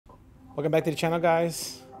Welcome back to the channel,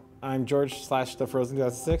 guys. I'm George / The Frozen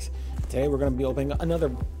 2006. Today we're going to be opening another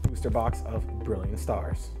booster box of Brilliant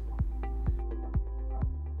Stars.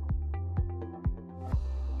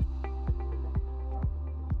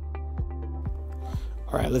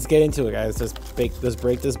 All right, let's get into it, guys. Let's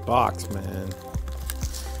break this box, man.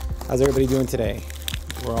 How's everybody doing today?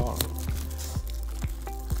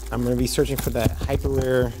 I'm going to be searching for that hyper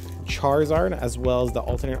rare Charizard as well as the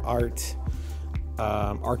alternate art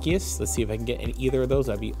Arceus. Let's see if I can get in either of those.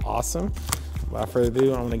 That'd be awesome. Without further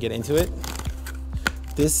ado, I'm going to get into it.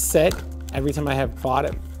 This set, every time I have bought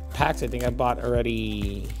it, packs, I think I bought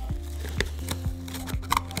already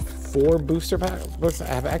 4 booster packs. I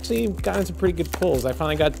have actually gotten some pretty good pulls. I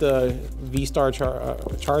finally got the V-Star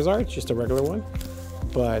Charizard, just a regular one.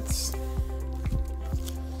 But,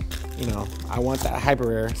 you know, I want that hyper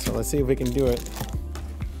rare, so let's see if we can do it.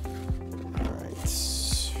 All right.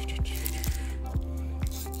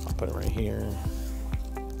 I'll put it right here.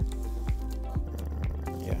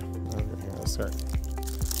 Yeah, over here. Let's start.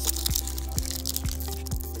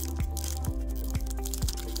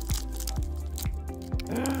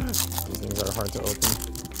 These things are hard to open.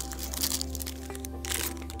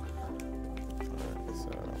 Alright,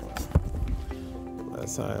 so left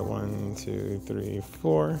side 1, 2, 3,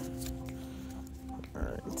 4.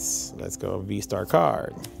 Alright, let's go V-Star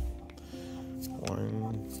card.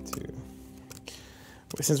 1, 2.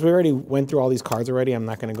 Since we already went through all these cards already, I'm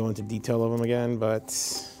not going to go into detail of them again, but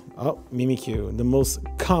oh, Mimikyu, the most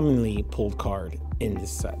commonly pulled card in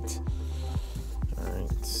this set.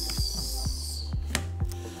 Alright. So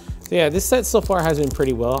yeah, this set so far has been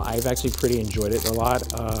pretty well. I've actually pretty enjoyed it a lot.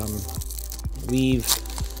 We've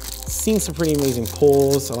seen some pretty amazing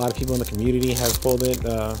pulls. A lot of people in the community have pulled it.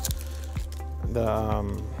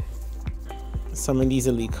 Some of these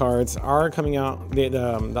elite cards are coming out.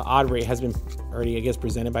 The odd rate has been already, I guess,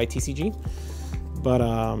 presented by TCG. But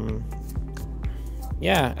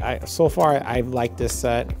yeah, so far I've liked this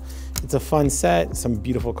set. It's a fun set. Some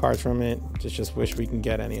beautiful cards from it. Just wish we can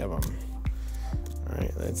get any of them. All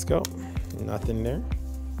right, let's go. Nothing there.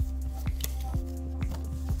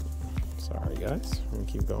 Sorry, guys. We're gonna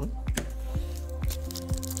keep going.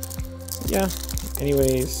 Yeah.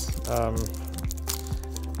 Anyways,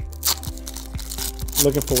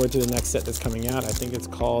 looking forward to the next set that's coming out. I think it's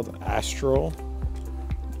called Astral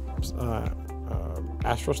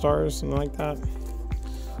Stars, something like that.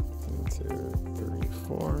 1, 2, 3,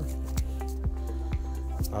 4.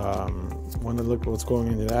 Want to look what's going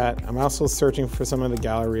into that. I'm also searching for some of the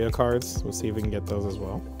Galleria cards. We'll see if we can get those as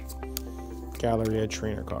well. Galleria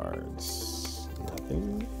trainer cards.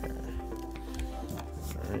 Nothing there.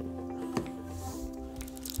 All right.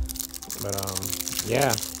 But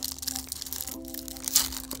yeah.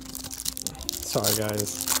 Sorry,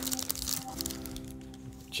 guys.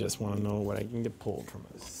 Just want to know what I can get pulled from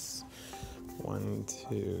this. 1,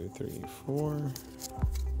 2, 3, 4. All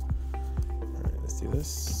right, let's do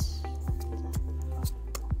this.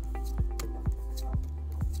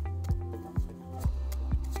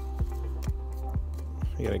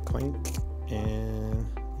 We got a Clank and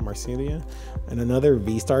Marcelia and another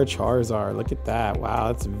V-Star Charizard. Look at that.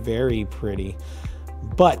 Wow, that's very pretty.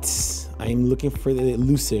 But I'm looking for the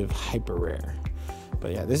elusive hyper rare.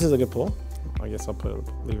 But yeah, this is a good pull. I guess I'll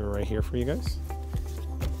leave it right here for you guys.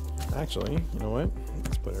 Actually, you know what?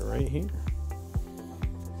 Let's put it right here.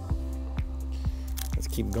 Let's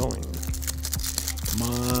keep going. Come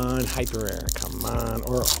on, hyper rare. Come on.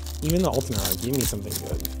 Or even the alternate art. Give me something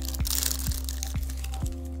good.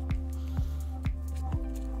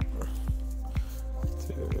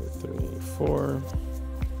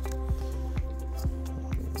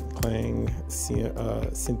 Playing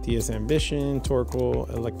Cynthia's Ambition, Torkoal,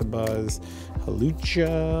 Electabuzz,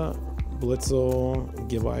 Halucha, Blitzel,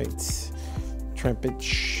 Givite,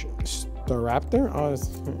 Trampich, Staraptor,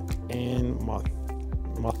 and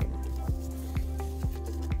Mothim.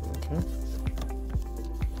 Okay.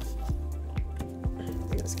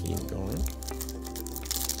 Let's keep going.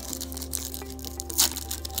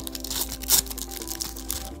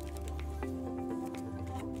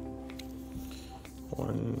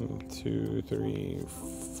 One, 2, 3,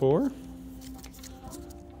 4.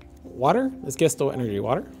 Water? Let's guess the energy.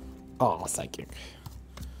 Water? Oh, psychic.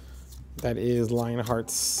 That is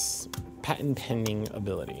Lionheart's patent pending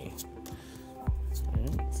ability.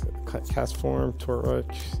 Right, so cast form,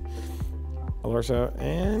 Torch, Alorsa,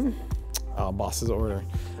 and Boss's Order.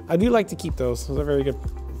 I do like to keep those. Those are very good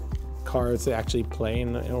cards to actually play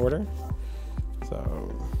in order. So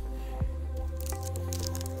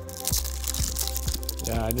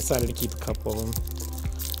yeah, I decided to keep a couple of them.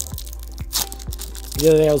 The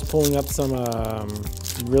other day I was pulling up some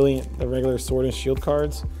brilliant, the regular Sword and Shield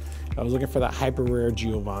cards. I was looking for that hyper rare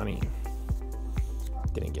Giovanni.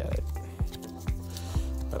 Didn't get it.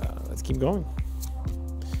 But let's keep going.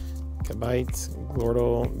 Gabite,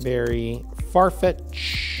 Glordle, Berry,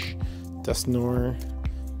 Farfetch, Dusknoir,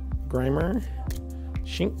 Grimer,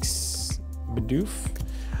 Shinx, Bidoof.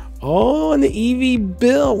 Oh, and the Eevee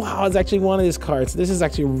Bill. Wow, it's actually one of his cards. This is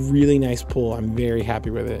actually a really nice pull. I'm very happy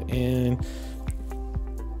with it. And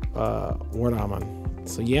Wardamon.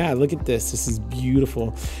 So yeah, look at this. This is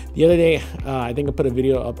beautiful. The other day, I think I put a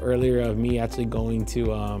video up earlier of me actually going to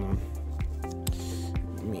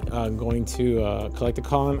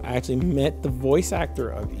Collecticon. I actually met the voice actor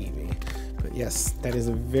of Eevee. But yes, that is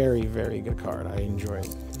a very, very good card. I enjoy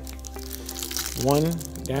it. One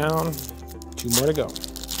down, 2 more to go.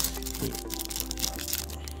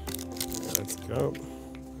 Let's go.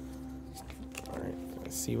 All right,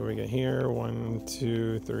 let's see what we get here. 1,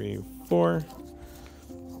 2, 3, 4.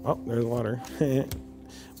 Oh, there's water.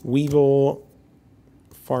 Weevil,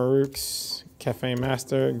 Faroux, Cafe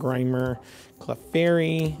Master, Grimer,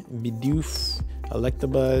 Clefairy, Bidoof,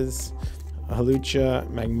 Electabuzz, Halucha,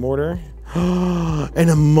 Magmortar, and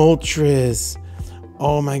a Moltres.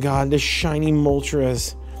 Oh my god, the shiny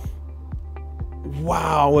Moltres.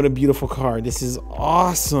 Wow, what a beautiful card. This is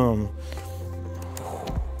awesome.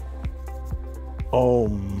 Oh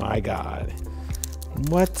my god.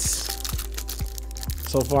 What?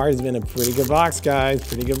 So far, it's been a pretty good box, guys.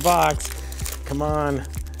 Pretty good box. Come on.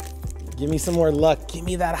 Give me some more luck. Give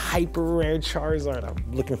me that hyper rare Charizard.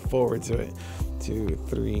 I'm looking forward to it. 2,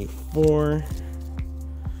 3, 4.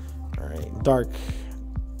 All right. Dark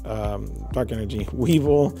Energy.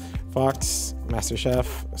 Weevil, Fox, Master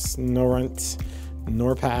Chef, Snorunt,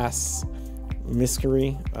 Norpass,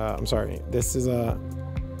 Miskery. I'm sorry. This is a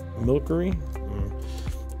Milkery.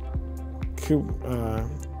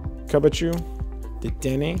 Kubachu,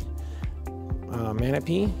 Dedenne,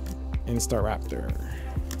 Manaphy, and Staraptor.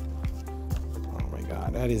 Oh my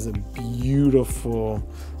god, that is a beautiful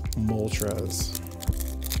Moltres.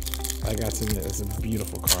 I got to admit, it's a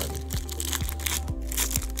beautiful card.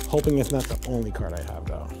 Hoping it's not the only card I have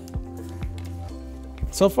though.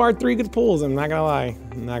 So far, 3 good pulls, I'm not gonna lie.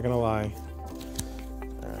 I'm not gonna lie.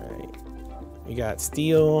 Alright. We got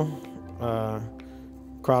Steel,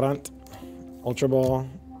 Crawdont, Ultra Ball,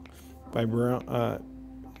 Vibrava,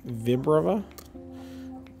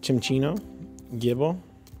 Chimchino, Gibble,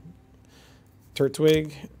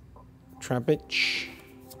 Turtwig, Trapinch,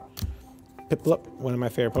 Piplup, one of my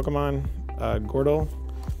favorite Pokemon, Gordle,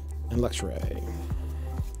 and Luxray.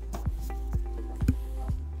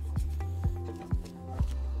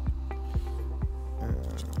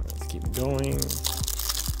 Let's keep going.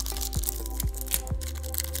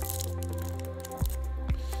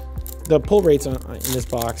 The pull rates in this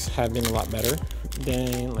box have been a lot better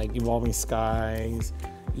than like Evolving Skies,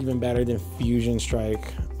 even better than Fusion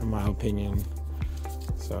Strike, in my opinion.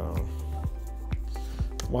 So,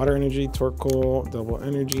 Water Energy, Torkoal, Double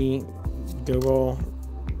Energy, Gobo,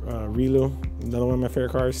 Rilu, another one of my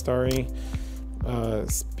favorite cards, Starry,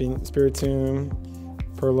 Spiritomb,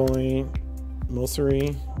 Purloin,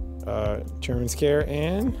 Mulcery, Chairman's Care,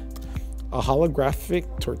 and a holographic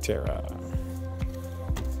Torterra.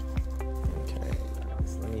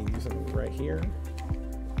 Right here.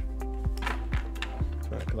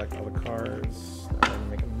 Trying to collect all the cards. I'm gonna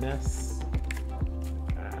make a mess.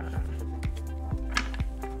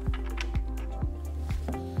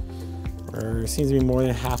 We're seems to be more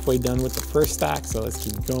than halfway done with the first stack, so let's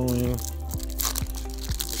keep going.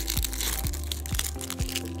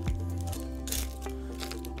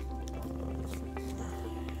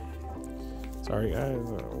 Sorry guys.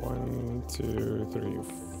 1, 2, 3,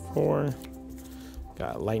 4.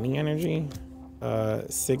 Got Lightning Energy,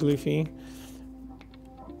 Siglufy.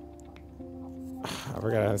 I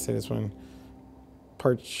forgot how to say this one.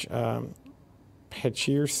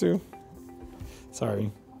 Pachirsu.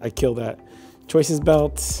 Sorry, I killed that. Choices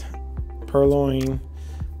Belt, Purloin,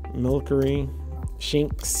 Milkery,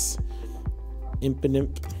 Shinx,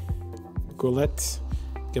 Impidimp, Golett,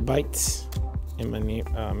 Gabite, and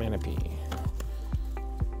Manaphy.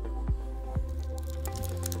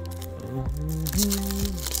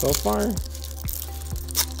 So far,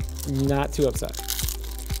 not too upset.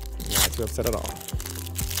 Not too upset at all.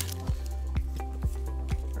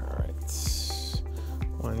 All right.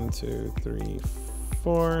 1, 2, 3,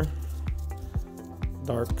 4.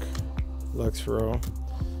 Dark, Luxray,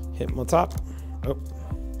 Hitmontop. Oh.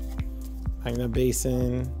 Magna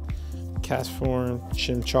Basin, Castform,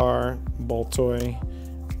 Chimchar, Boltoy,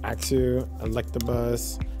 Axew,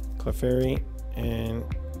 Electabuzz, Clefairy, and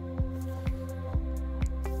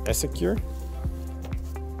Essecure.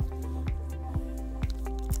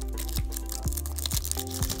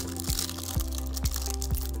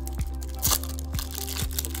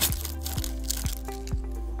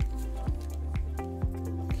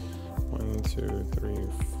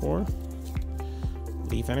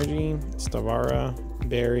 Leaf Energy, Stavara,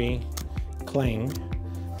 Berry, Clang,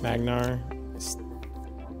 Magnar,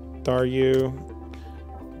 Staryu,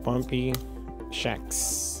 Bumpy,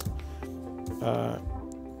 Shax,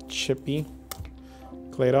 Chippy,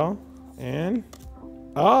 Claydol, and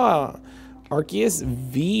Arceus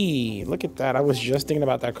V. Look at that. I was just thinking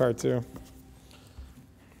about that card too.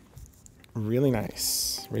 Really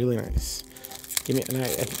nice. Really nice. Give me, and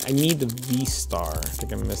I need the V Star. I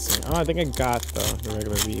think I'm missing. Oh, I think I got the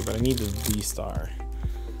regular V, but I need the V Star.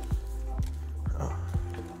 Oh.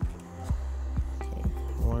 Okay.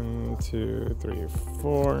 1, 2, 3,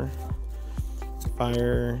 4.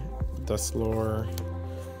 Fire, Dustlore,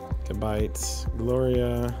 Gabite,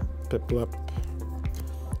 Gloria, Piplup,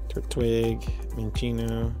 Turtwig,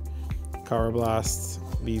 Minchino, Carablast,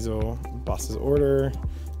 Weasel, Boss's Order,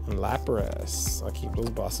 and Lapras. I'll keep those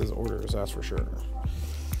Boss's Orders, that's for sure.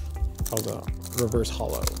 Hold up. Reverse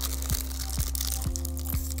Hollow.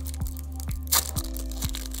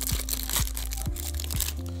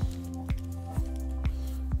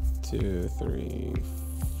 Two, three,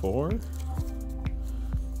 4.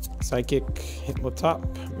 Psychic,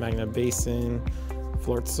 Hitmotop, Magna Basin,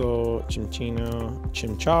 Floatzel, Chimchino,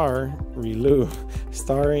 Chimchar, Riolu,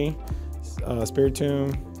 Starry,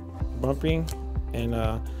 Spiritomb, Bumpy, and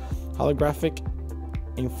Holographic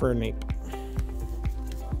Infernape.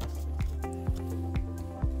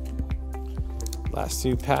 Last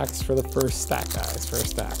 2 packs for the first stack, guys.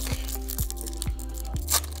 First stack.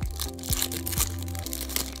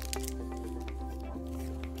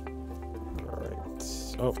 All right.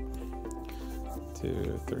 Oh.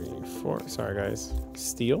 2, 3, 4. Sorry, guys.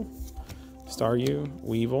 Steel, Staryu,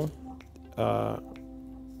 Weevil,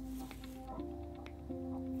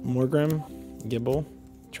 Morgrem, Gibble,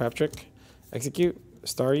 Traptrick, Execute,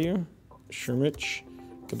 Staryu, Shroomish,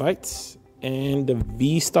 Gabite, and the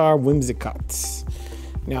V-Star Whimsicott.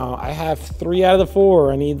 Now, I have 3 out of the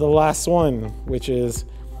 4. I need the last one, which is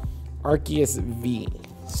Arceus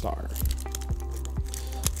V-Star.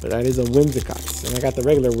 But that is a Whimsicott, and I got the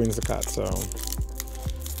regular Whimsicott, so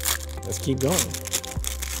let's keep going.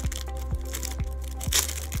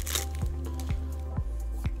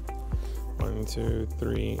 One, 2,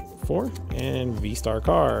 3, 4, and V-Star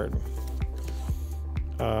card.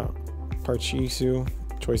 Parcheesi,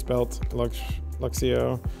 Choice Belt,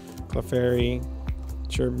 Luxio, Clefairy,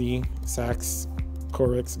 Chirby, Sax,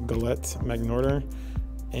 Corix, Galette, Magnorder,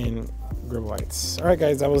 and Gribblites. All right,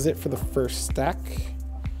 guys, that was it for the first stack.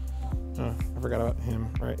 Oh, I forgot about him.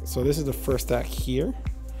 All right, so this is the first stack here.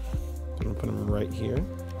 I'm gonna put him right here.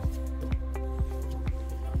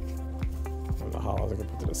 And the hollows I can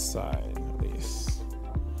put to the side at least.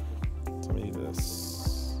 So I'm gonna do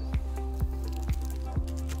this.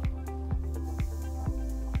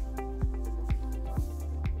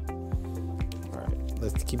 Alright,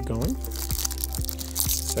 let's keep going.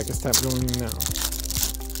 Second step going now.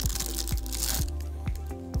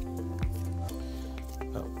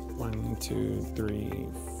 Oh, 1, 2, 3,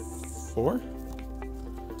 4.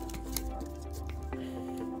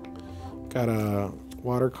 Got a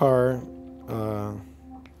water car,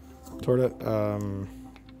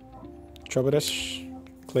 Trubbish,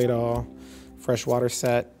 Claydol, freshwater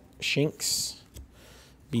set, Shinx,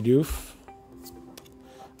 Bidoof,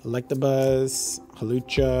 Electabuzz,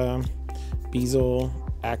 Halucha, Beazle,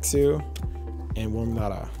 Axew, and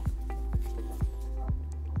Wormadam.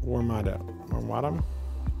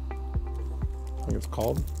 I think it's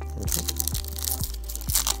called.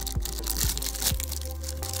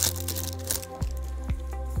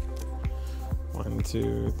 1,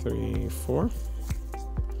 2, 3, 4.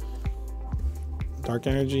 Dark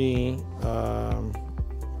Energy,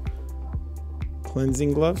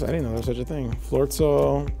 Cleansing Gloves. I didn't know there was such a thing.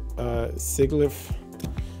 Floatzel, Sigilyph,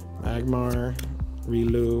 Magmar,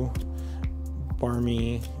 Riolu,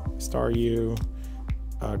 Barmy, Staryu,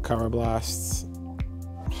 Carablast,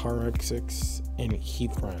 Harixix, and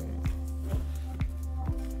Heathran.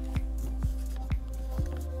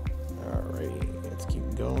 Alright, let's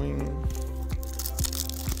keep going.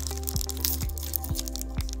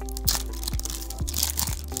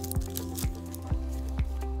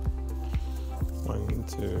 One,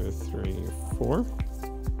 2, 3, 4.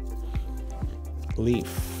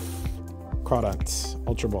 Leaf, Crawdont,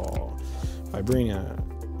 Ultra Ball, Vibrina,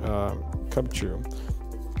 Cubchoo,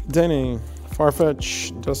 Denning,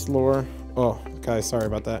 Farfetch, Dustlore. Oh, guys, sorry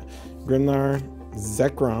about that. Grimnar,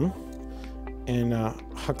 Zekrom, and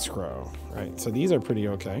Huxcrow. Right, so these are pretty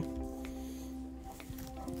okay.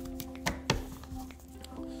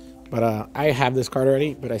 But I have this card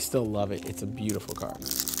already, but I still love it. It's a beautiful card.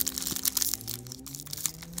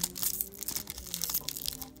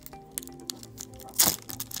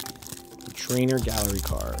 Trainer gallery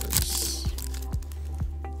cards.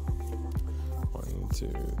 1, 2,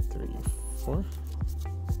 3, 4.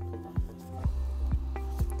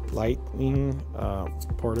 Lightning,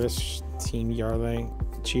 Portis, Team Yarley,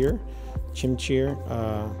 Cheer, Chimcheer,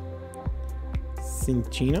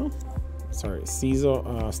 Cinchino, sorry,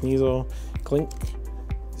 Sneasel, Clink,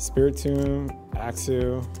 Spiritomb,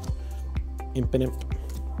 Axu, Impidimp,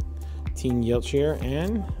 Team Yeltcheer,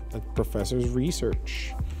 and the Professor's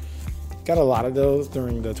Research. Got a lot of those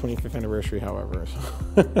during the 25th anniversary, however,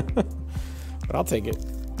 but I'll take it.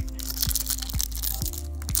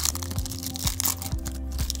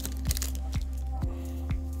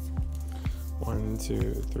 One,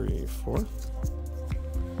 two, three, 4.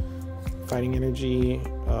 Fighting Energy,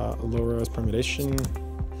 Alora's Premonition,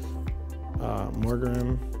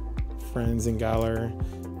 Morgrim, Friends and Galar,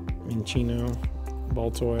 Minchino,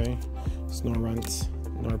 Baltoy, Snorunt,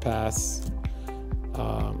 Norpass,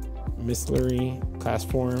 Mistlery, Class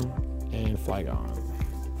Form, and Flygon.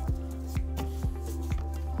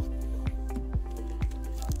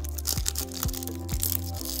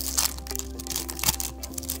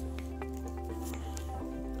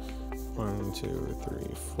 One, two,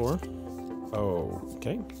 three, 4. Oh,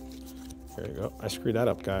 okay. There you go. I screwed that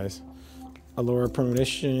up, guys. Allure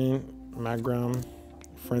Premonition, Magrum,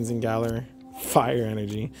 Friends and Galar, Fire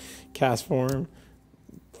Energy, Cast Form,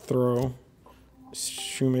 Throw,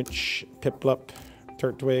 Shumich, Piplup,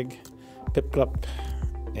 Turtwig, Piplup,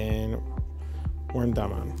 and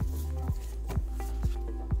Wormdaman.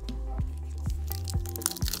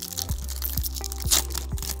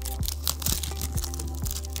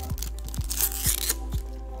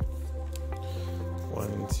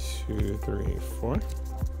 One, two, three, 4.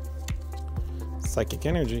 Psychic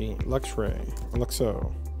Energy, Luxray,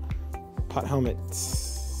 Luxo, Pot Helmet,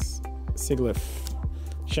 Siglif,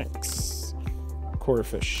 Shanks,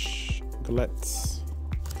 Quarterfish, Galette,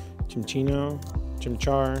 Chimchino,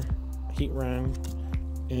 Chimchar, Heatran,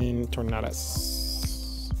 and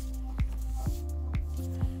Tornadus.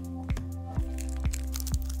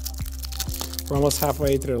 We're almost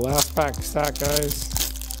halfway through the last pack stack, guys.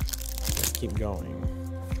 Let's keep going.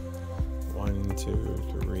 1,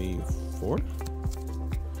 2, 3, 4.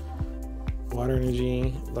 Water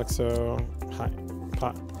Energy, Luxo,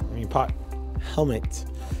 Pot Helmet,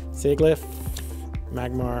 Siglif,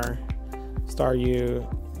 Magmar, Staryu,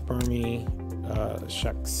 Burmy,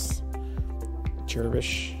 Shucks,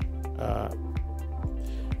 Chervish,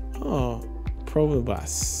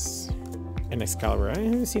 Probobus, and Excalibur. I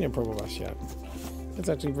haven't seen a Probobus yet. That's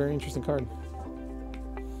actually a very interesting card.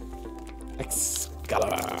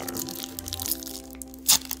 Excalibur.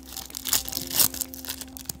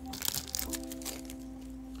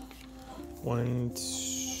 One,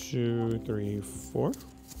 two, three, 4.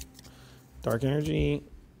 Dark Energy,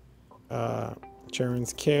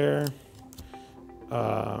 Charon's Care,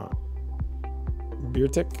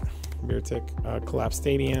 Beertic, Collapse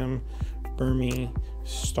Stadium, Burmy,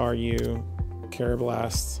 Staryu,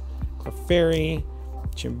 Carablast, Clefairy,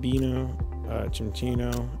 Chimchino,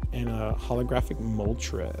 and a holographic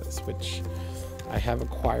Moltres, which I have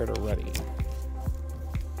acquired already.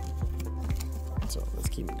 So let's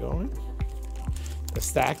keep going. The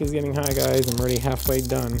stack is getting high, guys. I'm already halfway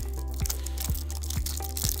done.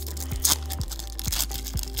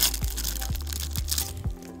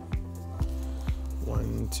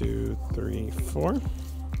 One, two, three, 4.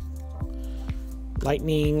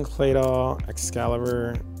 Lightning, Claydol,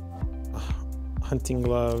 Excalibur, Hunting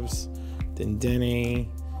Gloves, Dendene,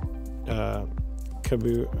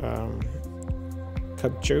 Cubchoo,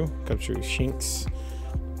 Shinx,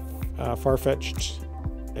 Farfetch'd,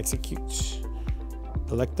 Execute,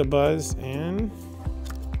 Electabuzz, and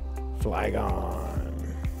Flygon.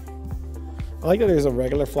 I like that there's a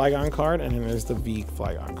regular Flygon card and then there's the V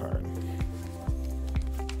Flygon card.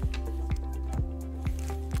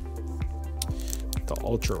 The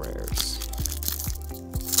Ultra Rares.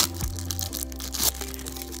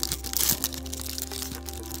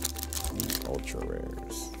 The Ultra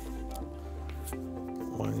Rares.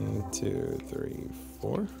 1, 2, 3,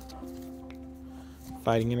 4.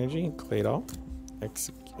 Fighting Energy, Claydol,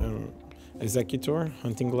 Executor,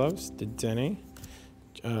 Hunting Gloves, Dedenne,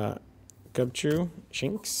 Gubchoo,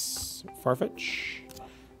 Shinx, Farfetch,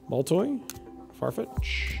 Baltoy,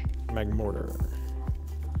 Farfetch, Magmortar.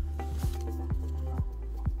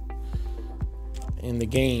 In the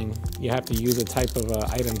game, you have to use a type of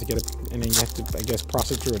item to get it, and then you have to, I guess,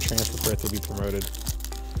 process through a transfer for it to be promoted.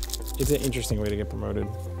 It's an interesting way to get promoted.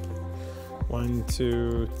 1,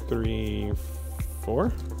 2, 3,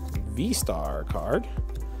 4. V-Star card.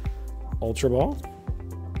 Ultra Ball.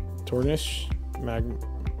 Tornish.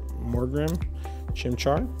 Morgrim,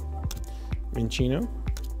 Chimchar, Minccino,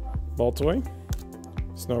 Baltoy,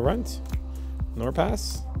 Snorunt,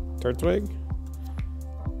 Norpass, Turtwig,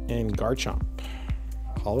 and Garchomp.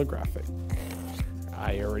 Holographic.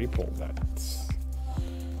 I already pulled that.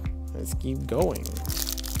 Let's keep going.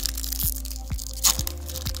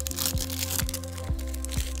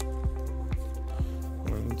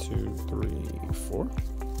 One, two, three, four.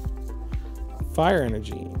 Fire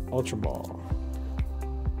Energy, Ultra Ball,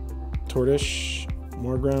 Tortoise,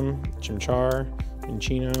 Morgrim, Chimchar,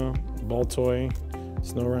 Minccino, Baltoy,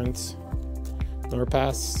 Snorunt,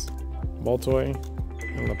 Norpass, Baltoy,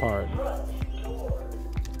 and Leopard.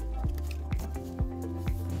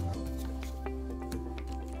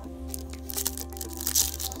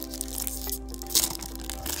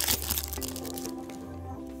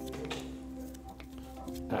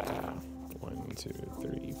 One, two,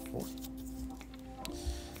 three, four.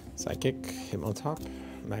 Psychic, Hypnotop,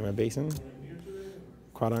 Magma Basin,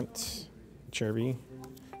 Quadunt, Cherby,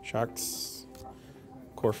 Sharks,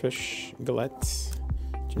 Corfish, Galette,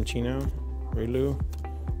 Chimchino, Riolu,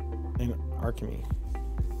 and Archemy.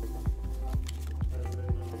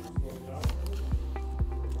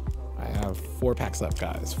 I have 4 packs left,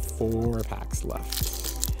 guys. 4 packs left.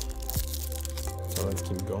 So let's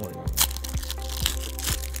keep going.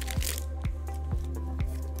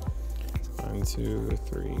 1, 2,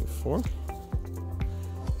 3, 4.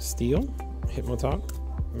 Steel, Hypnotop,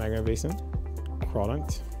 Magma Basin,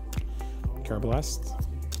 Quadunt, Carablast,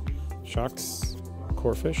 Sharks,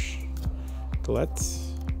 Corfish, Galette,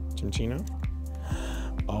 Chimchino.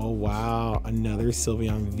 Oh wow, another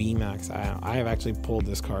Sylveon VMAX. I have actually pulled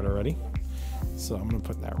this card already, so I'm gonna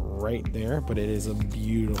put that right there, but it is a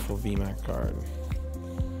beautiful VMAX card.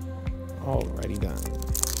 Alrighty done.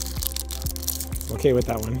 Okay with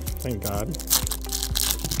that one, thank God.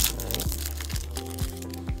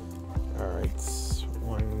 All right,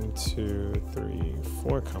 1, 2, 3,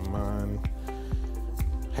 4, come on.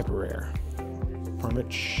 Hyper Rare.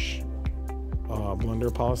 Parmich,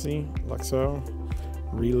 Blunder Policy, Luxo,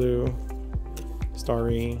 Riolu,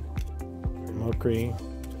 Starry, Mokri,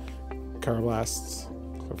 Carablast,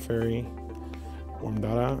 Clefairy,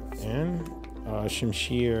 Wormdata, and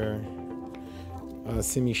Shimshir,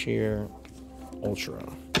 Simishir Ultra.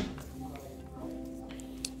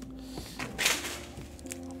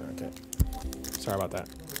 Okay, sorry about that.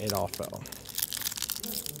 It all fell.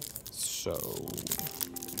 So.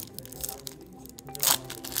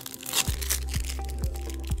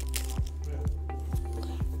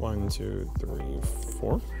 One, two, three,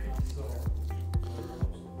 4.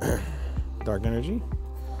 Dark Energy,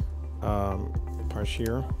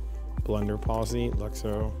 Parshir, Blunder Policy,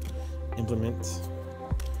 Luxo, Implement,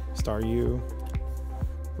 Staryu,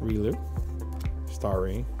 Riolu,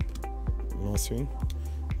 Starry, Milcery,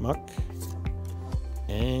 Muck,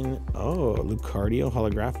 and Lucario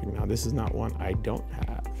Holographic. Now this is not one I don't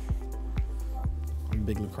have. I'm a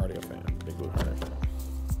big Lucario fan.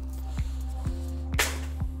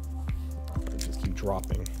 Just keep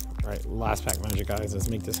dropping. All right, last pack magic, guys. Let's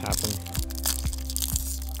make this happen.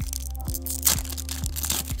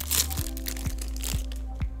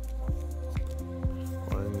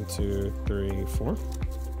 One, two, three, 4.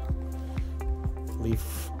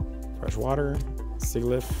 Leaf, Fresh Water,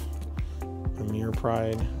 Siglif, Amir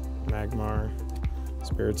Pride, Magmar,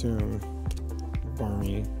 Spiritomb,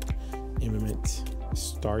 Barmy, Implement,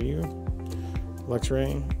 Staryu,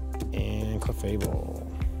 Luxray, and Clefable.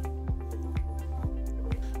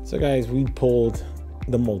 So guys, we pulled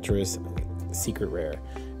the Moltres Secret Rare.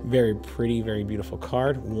 Very pretty, very beautiful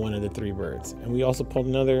card. One of the 3 birds. And we also pulled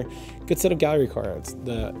another good set of gallery cards.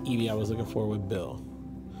 The Eevee I was looking for with Bill.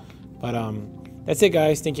 But that's it,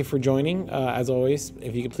 guys. Thank you for joining. As always,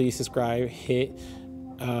 if you could please subscribe, hit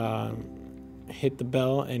the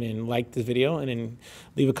bell, and then like this video, and then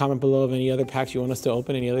leave a comment below of any other packs you want us to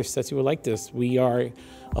open, any other sets you would like this. We are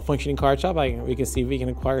a functioning card shop. We can see if we can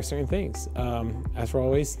acquire certain things. As for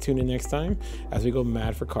always, tune in next time as we go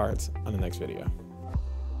mad for cards on the next video.